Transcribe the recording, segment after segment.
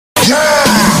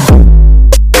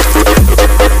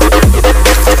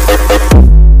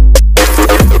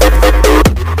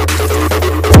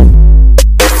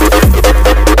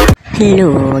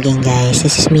Hello again guys,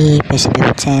 this is me,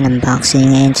 President 10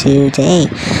 Unboxing, and today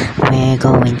we're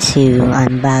going to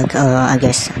unbag,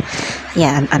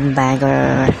 unbag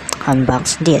or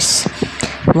unbox this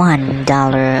 $1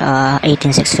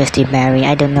 18650 battery.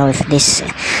 I don't know if this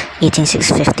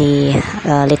 18650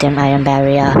 lithium ion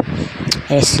battery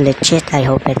is legit. I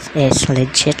hope it is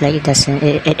legit, like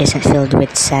it isn't filled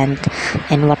with sand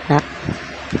and whatnot.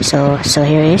 So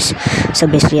here is. So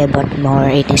basically I bought more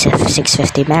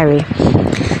 18650 battery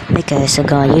because I'm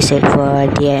gonna use it for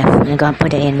I'm gonna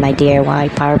put it in my DIY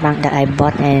power bank that I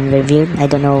bought and reviewed. I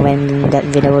don't know when that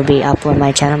video will be up on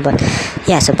my channel, but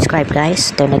yeah, subscribe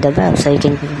guys, turn on the bell so you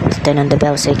can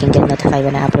get notified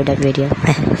when I upload that video.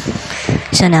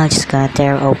 So now just gonna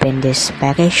tear open this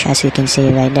package, as you can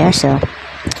see right there. So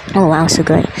oh wow, so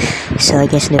good. So I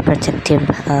guess the protective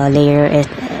layer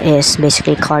is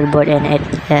basically cardboard, and it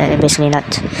basically not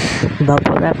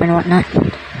bubble wrap and whatnot.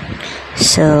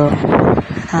 So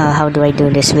how do I do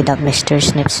this without Mr.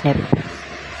 Snip Snip?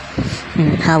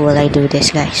 How will I do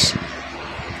this, guys?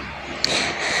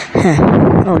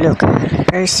 Oh look,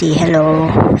 Percy, hello,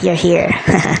 you're here.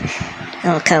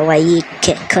 Oh, kawaii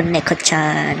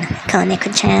koneko-chan.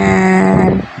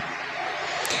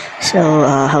 So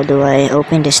how do I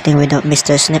open this thing without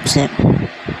Mr. Snip Snip?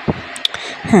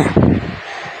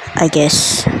 I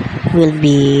guess we'll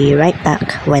be right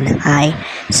back when I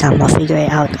somehow figure it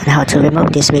out on how to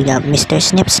remove this without Mr.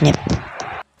 Snip Snip.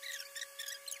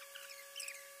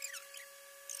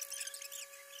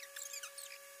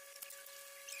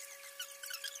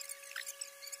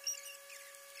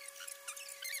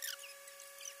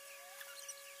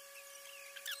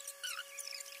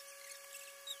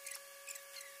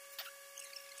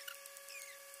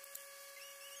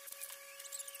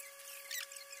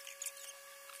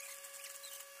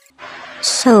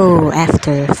 So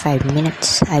after 5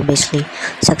 minutes, I basically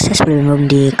successfully removed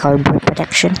the cardboard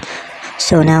protection.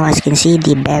 So now, as you can see,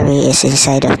 the battery is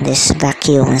inside of this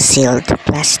vacuum sealed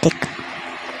plastic.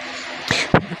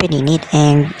 Pretty neat,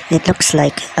 and it looks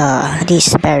like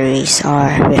these batteries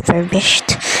are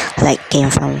refurbished, like came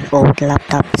from old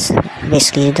laptops,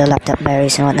 basically the laptop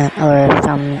batteries and whatnot, or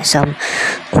from some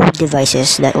old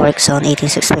devices that works on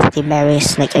 18650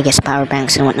 batteries, like I guess power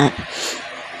banks and whatnot.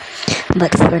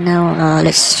 But for now,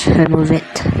 let's remove it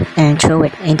and throw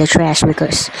it in the trash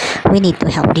because we need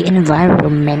to help the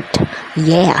environment.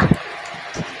 Yeah.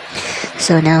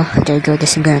 So now there you go.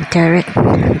 This is gonna tear it,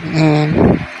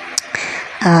 and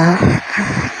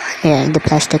yeah, the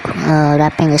plastic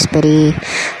wrapping is pretty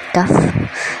tough,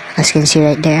 as you can see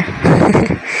right there.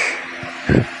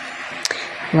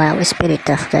 Wow, it's pretty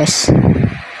tough, guys.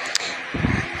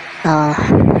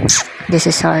 This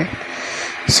is hard.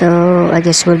 So I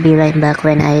guess we'll be right back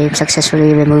when I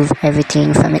successfully remove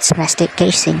everything from its plastic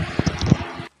casing.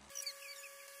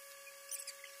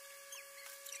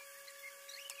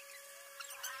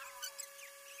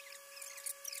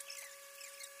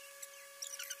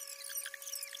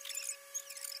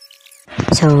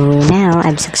 So now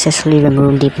I've successfully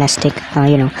removed the plastic,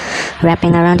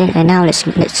 wrapping around it, and now let's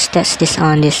test this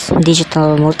on this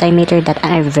digital multimeter that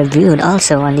I've reviewed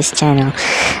also on this channel.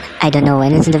 I don't know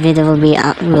when the video will be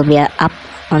up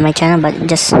on my channel, but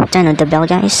just turn on the bell,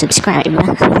 guys, subscribe.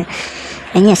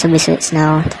 And yeah, so basically let's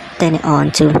now turn it on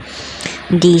to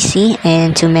DC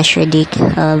and to measure the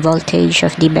voltage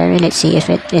of the battery. Let's see if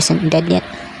it isn't dead yet.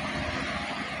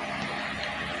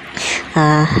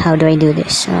 How do I do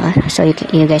this? So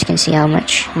you guys can see how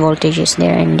much voltage is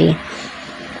there in the.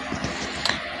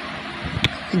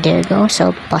 There you go.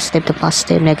 So positive to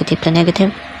positive, negative to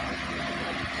negative.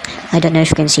 I don't know if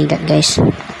you can see that, guys.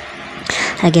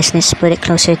 I guess let's put it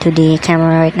closer to the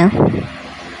camera right now.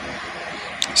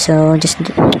 So just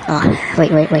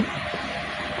wait.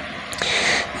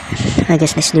 I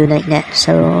guess let's do like that.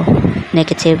 So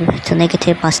negative to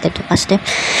negative, positive to positive,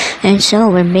 and so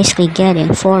we're basically getting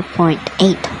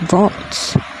 4.8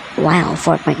 volts. Wow,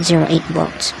 4.08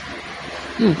 volts.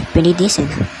 Pretty decent.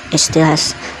 It still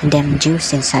has damn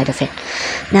juice inside of it.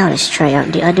 Now let's try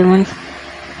out the other one.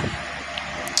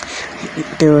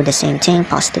 Do the same thing,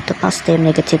 positive to positive,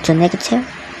 negative to negative.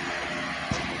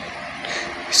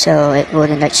 So it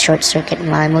wouldn't like short circuit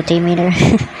my multimeter.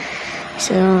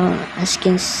 So as you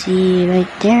can see right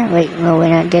there, we're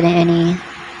not getting any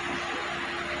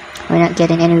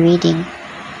reading.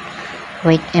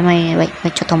 Wait,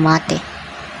 tomate.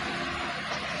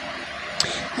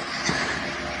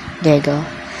 There you go.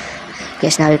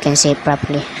 Guess now you can see it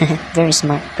properly. Very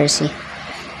smart, Percy.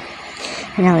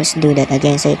 Now let's do that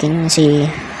again so you can see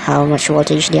how much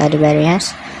voltage the other battery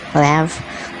has or have.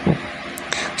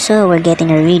 So we're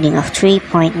getting a reading of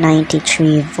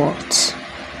 3.93 volts.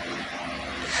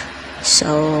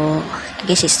 So I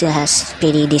guess it still has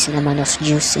pretty decent amount of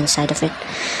juice inside of it.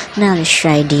 Now let's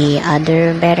try the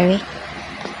other battery,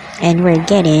 and we're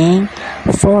getting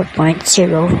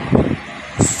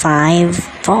 4.05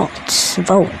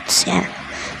 volts. Yeah,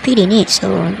 pretty neat.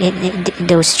 So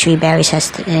those three berries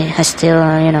has still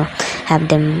have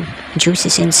them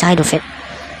juices inside of it.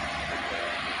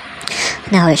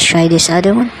 Now let's try this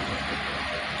other one.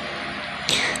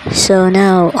 So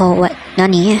now, oh, what?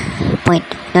 Nani? Point.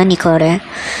 Nani kore?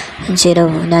 Instead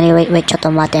of Nani, wait,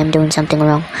 chotomate, I'm doing something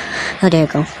wrong. Oh, there you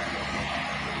go.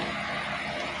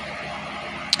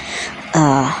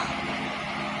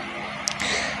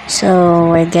 So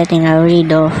we're getting a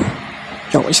riddle.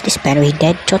 Yo, is this battery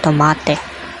dead? Chotomate.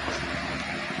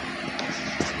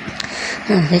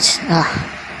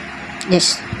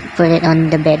 Let's put it on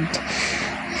the bed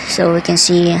so we can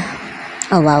see.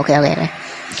 Oh wow, okay.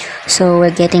 So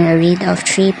we're getting a read of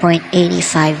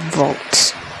 3.85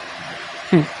 volts.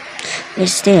 It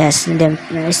still has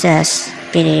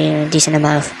pretty decent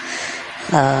amount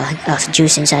of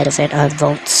juice inside of it, or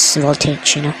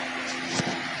voltage. Now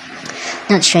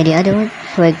let's try the other one.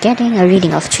 We're getting a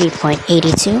reading of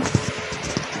 3.82.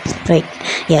 Right,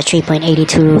 yeah,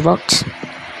 3.82 volts.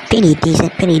 Pretty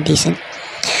decent.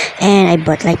 And I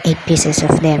bought like 8 pieces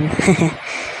of them.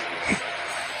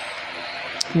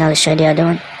 Now let's try the other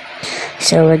one.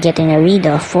 So we're getting a read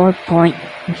of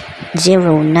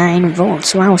 4.09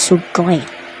 volts. Wow, sugoi.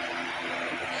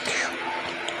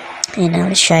 And now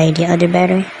let's try the other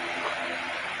battery.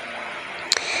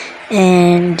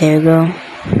 And there we go.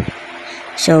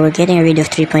 So we're getting a read of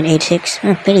 3.86.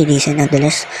 Pretty decent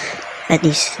nonetheless. At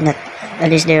least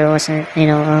there wasn't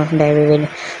a battery with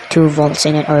 2 volts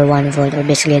in it, or 1 volt, or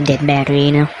basically a dead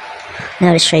battery. Now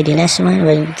let's try the last one.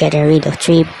 We're getting a read of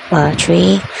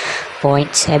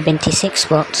 3.76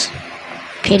 volts.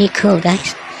 Pretty cool,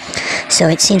 guys. So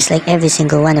it seems like every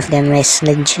single one of them is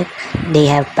legit. They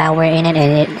have power in it,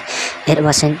 and it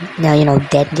wasn't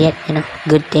dead yet.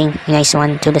 Good thing. Nice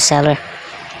one to the seller.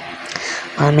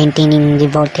 Maintaining the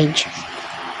voltage.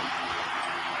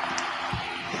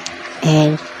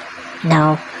 And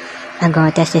now I'm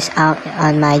gonna test this out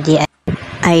on my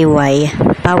DIY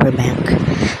power bank.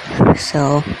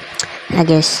 So I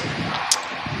guess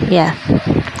we're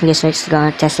just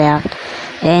gonna test it out.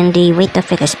 And the weight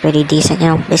of it is pretty decent,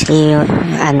 basically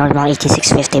a normal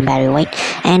 18650 battery weight.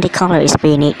 And the color is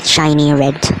pretty neat, shiny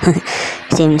red.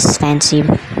 Seems fancy.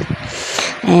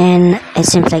 And it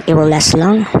seems like it will last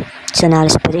long. So now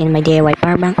let's put it in my DIY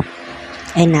power bank.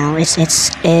 And now it is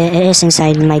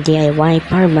inside my DIY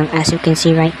power bank, as you can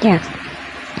see right there.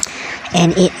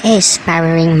 And it is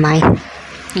powering my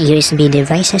USB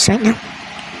devices right now.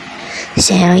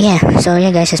 So yeah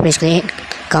guys, that's basically it.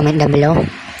 Comment down below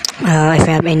if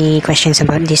you have any questions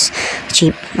about this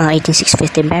cheap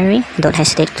 18650 battery. Don't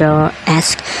hesitate to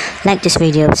ask. Like this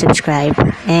video, subscribe,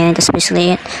 and that's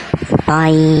basically it.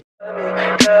 Bye.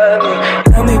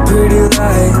 Tell me pretty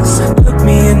lies, look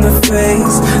me in the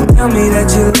face, tell me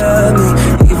that you love me,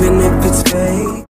 even if it's fake.